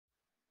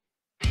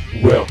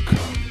Welcome.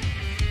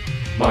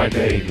 My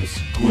name is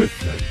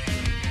Griffon,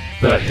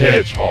 the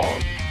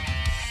Hedgehog,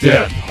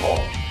 Death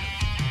Hog.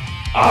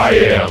 I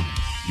am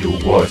your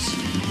worst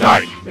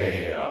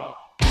nightmare.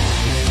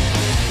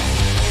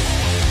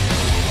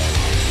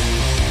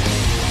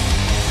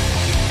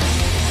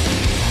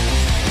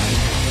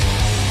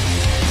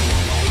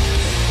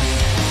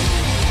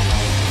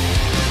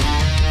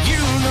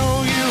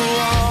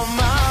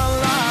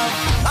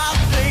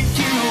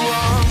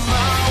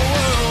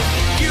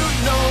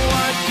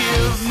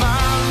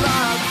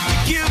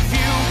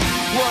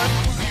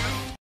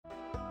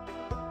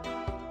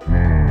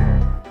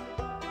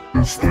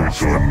 The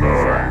sticks are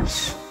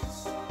nice.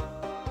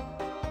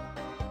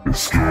 The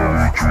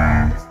scary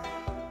tree,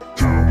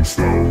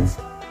 tombstone,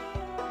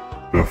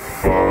 the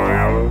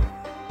fire,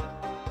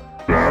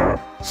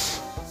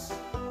 bats.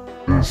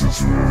 This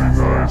is really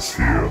nice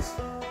here.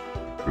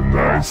 The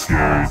nice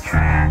scary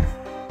tree,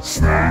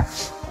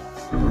 snakes,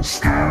 and a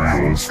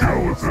scary old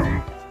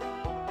skeleton.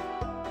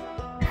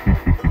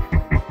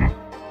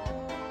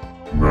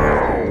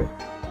 Now,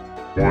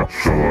 what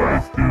shall I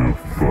do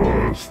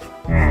first?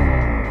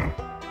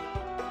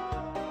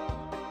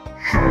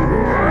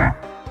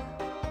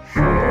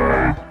 Should I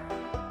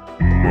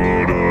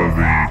murder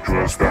the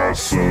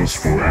trespassers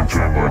for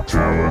entering my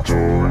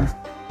territory?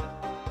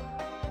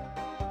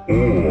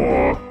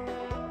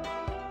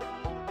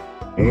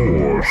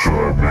 Or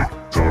should I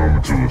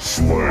turn them into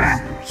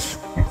slaves?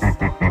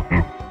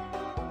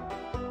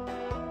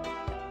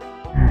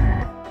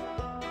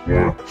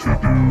 What to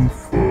do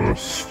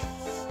first?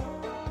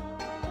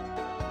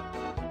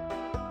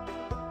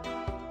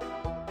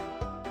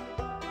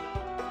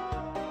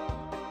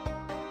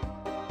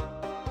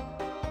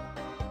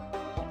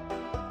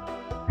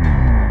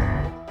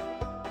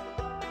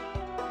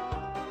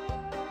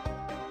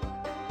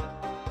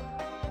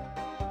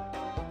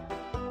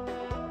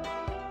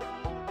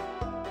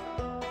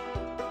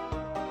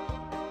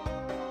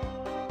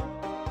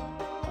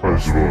 I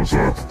suppose I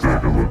have to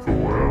take a look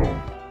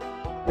around.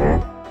 Huh?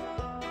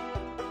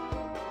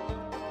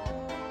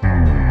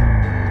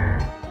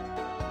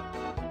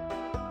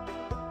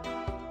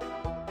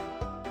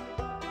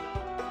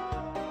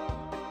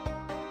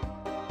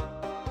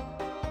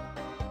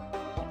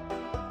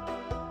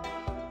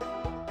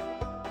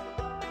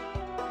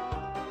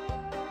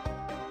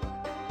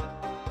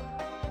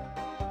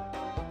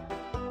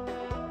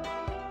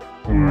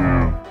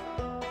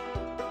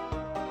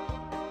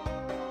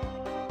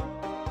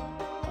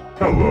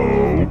 Hello.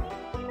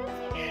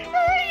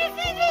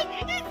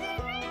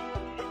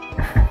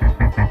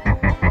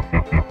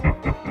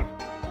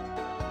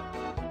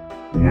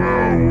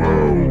 Well,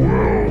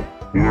 what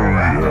do we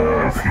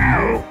have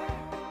here?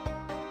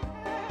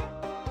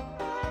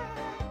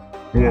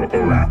 What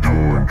are you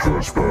doing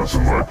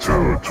trespassing my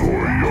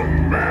territory, young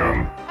man?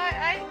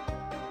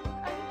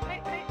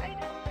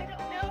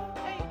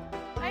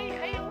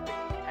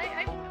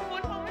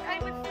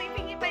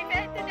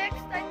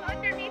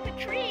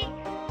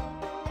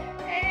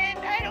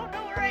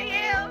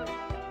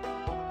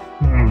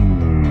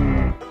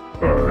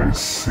 I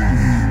see.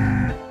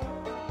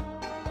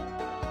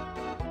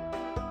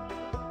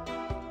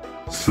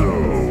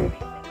 So...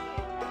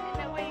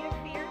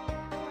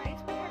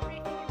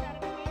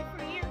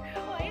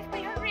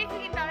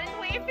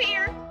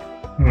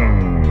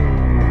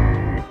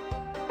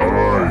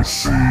 I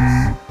see.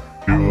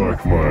 You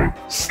like my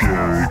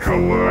scary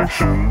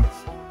collection?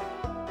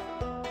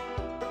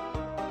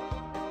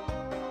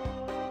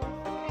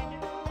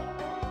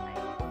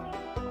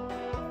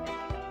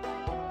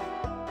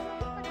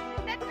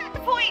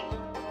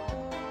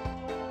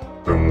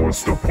 Then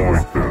what's the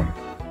point then?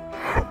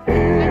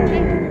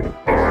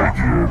 Oh, I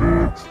get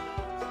it.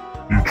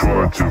 You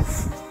tried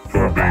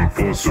being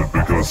flustered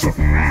because of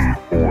me,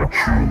 or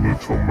you,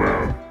 little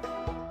man.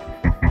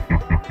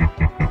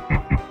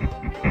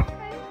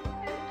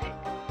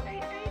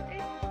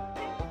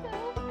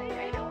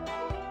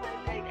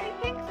 I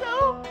think so.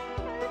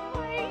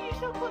 Why are you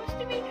so close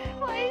to me?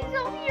 Why is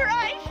only your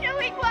eyes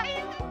showing? Why is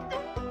it so...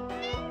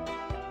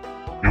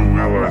 You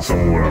realize I'm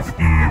one of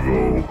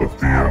evil of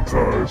the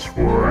antis,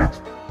 right?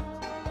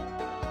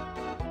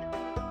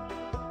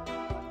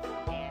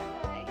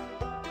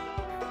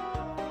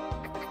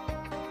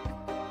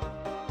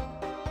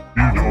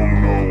 You don't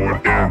know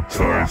what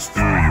antis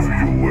do,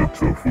 you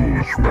little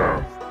foolish man.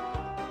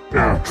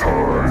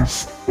 Antis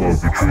are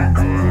between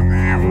good and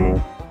evil.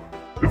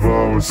 If I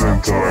was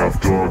anti of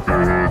Dog the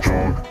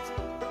Hedgehog,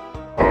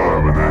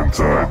 I'm an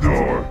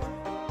anti-dog.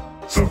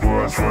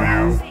 Surprise for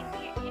you?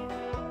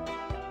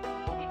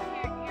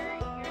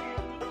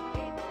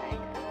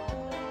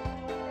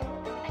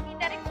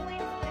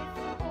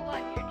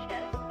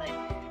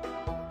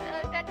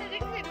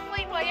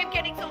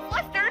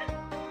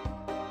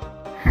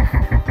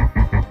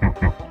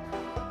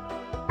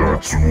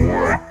 That's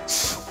right,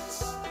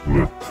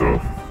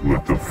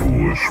 little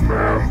foolish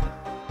man.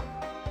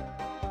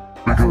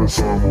 Because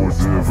I'm more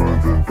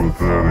different than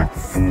pathetic,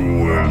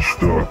 foolish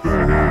Dog the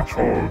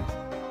Hedgehog.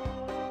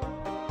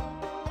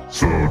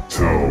 So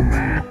tell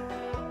me,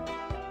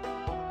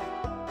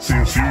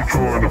 Since you're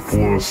trying to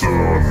floss it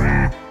on me,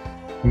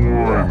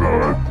 why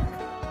not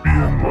be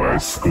in my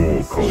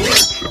skull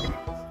collection?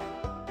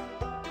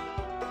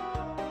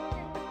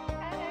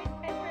 I'd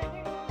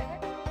rather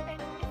not. And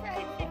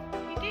besides, if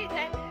you do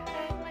that,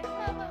 my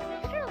mama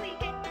will surely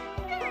get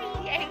very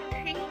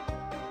angry.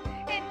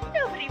 And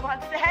nobody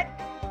wants that.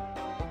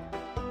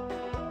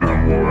 And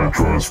why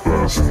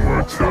trespassing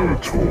my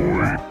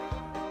territory?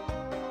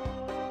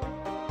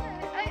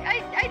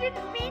 I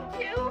didn't mean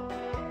to.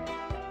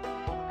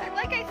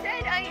 Like I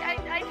said,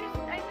 I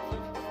was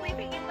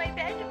sleeping in my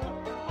bed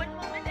one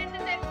moment and the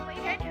next my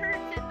head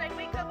hurts and I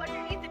wake up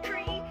underneath a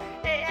tree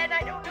and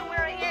I don't know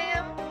where I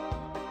am.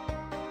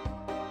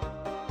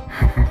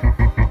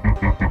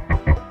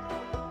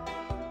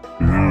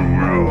 You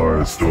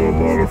realize there are a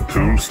lot of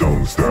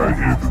tombstones down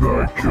here that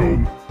I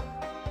killed.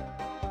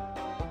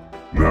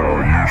 Now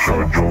you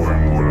shall join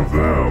one of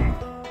them.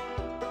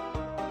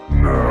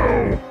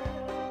 Now,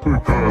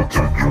 prepare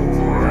to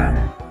join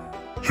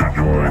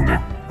the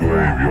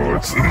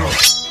graveyards.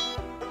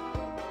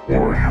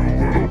 Or you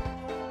little,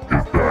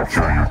 get back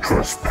here, you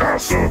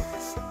trespasser.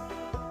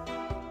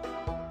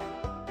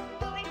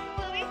 Chloe,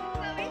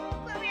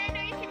 I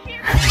know you can hear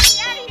me. Get me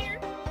out of here.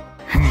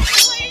 Why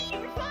aren't you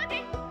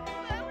responding?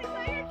 Chloe,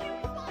 why aren't you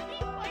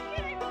responding? Why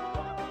can't I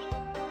respond?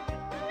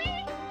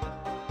 Chloe?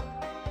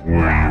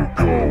 Where you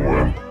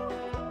going?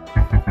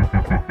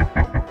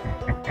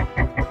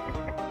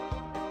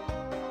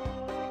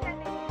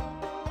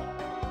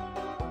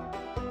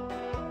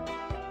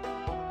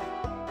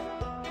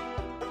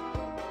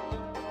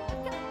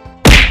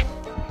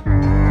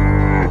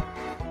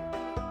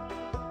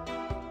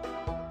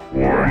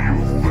 Why you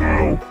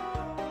little?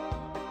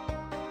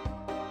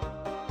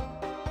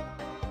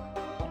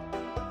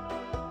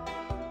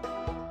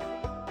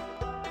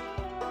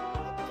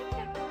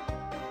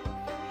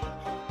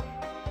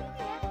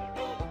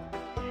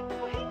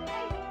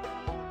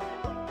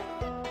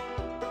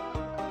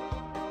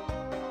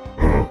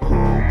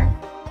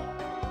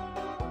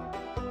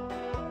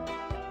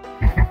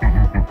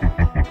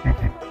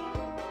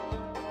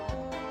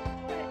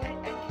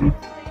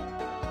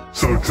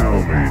 So tell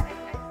me,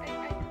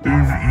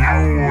 if you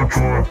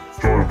were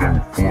driving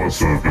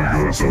closer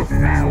because of me,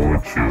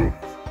 would you?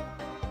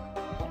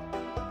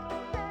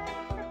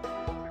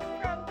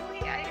 Probably,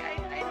 I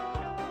don't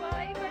know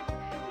why, but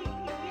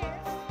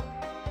yes.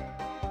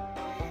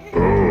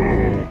 Oh,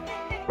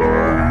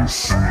 I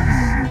see.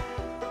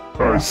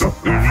 If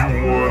you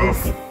were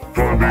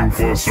driving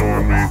closer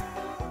on me,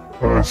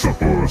 I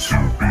suppose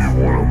you'd be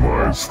one of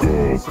my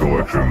skull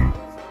collection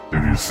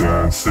if you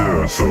stand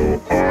still, so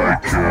I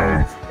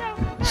can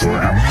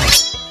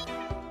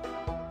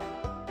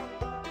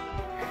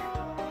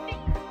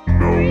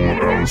no one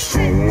else to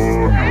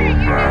warn you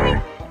now,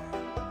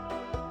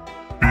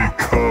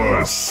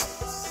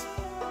 because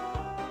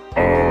I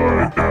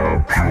am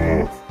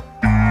pure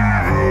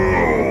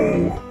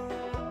evil.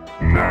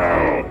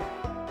 Now,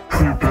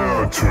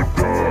 prepare to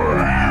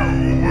die,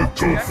 you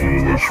little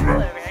foolish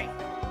man.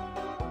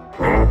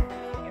 Huh?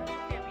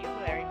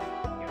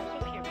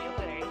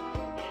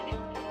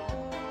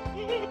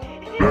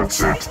 That's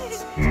it.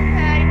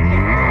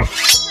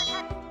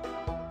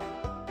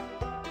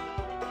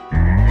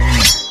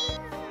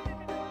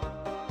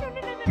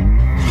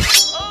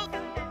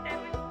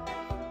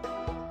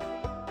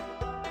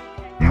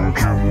 You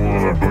can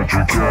run, but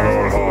you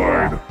cannot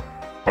hide.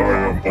 I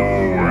am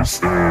always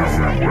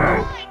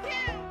everywhere.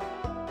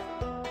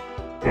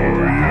 Oh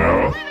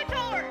yeah?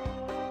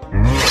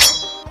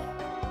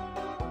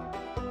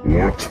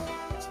 What?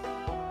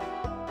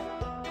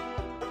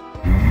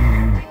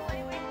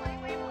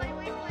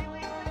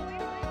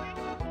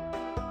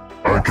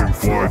 I can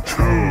fly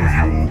too,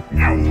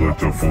 you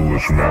little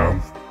foolish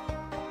man.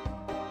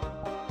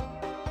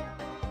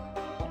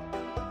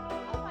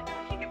 Oh my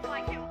gosh, you can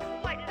fly too.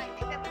 Why did I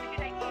think that was a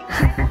good idea?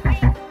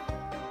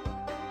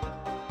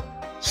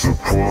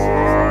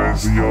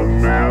 Surprise, young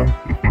man.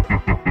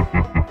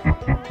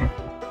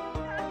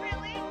 Not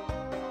really.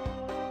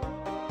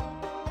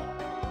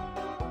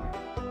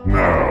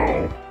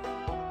 Now.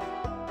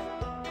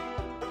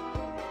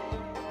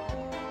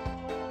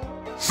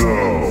 So,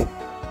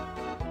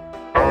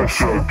 I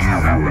shall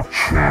give you a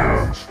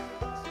chance.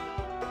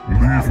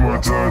 Leave my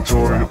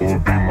territory or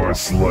be my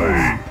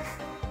slave.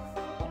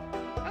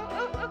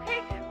 Oh, okay.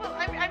 Well,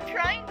 I'm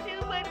trying to,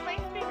 but my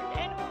spirit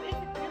animal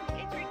isn't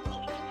really answering me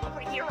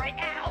over here right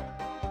now.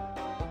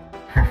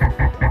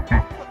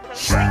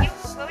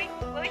 Chloe,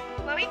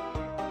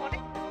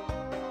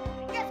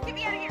 yes, get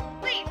me out of here,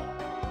 please.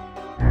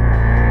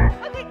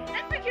 Okay,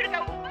 that's my cue to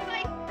go.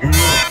 Bye-bye.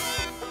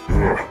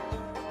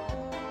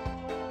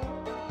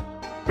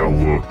 That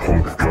little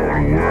punk got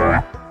away.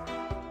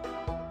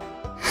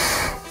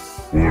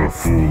 What a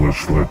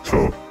foolish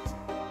little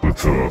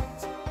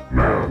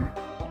man.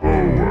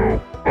 Oh well,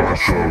 I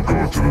shall go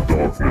to the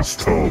darkness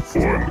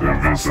telephone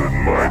and visit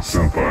my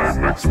senpai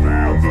Maxime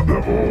and the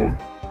devil.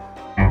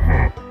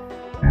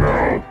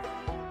 Now,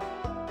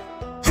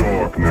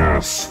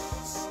 darkness,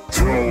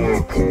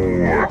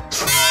 teleport!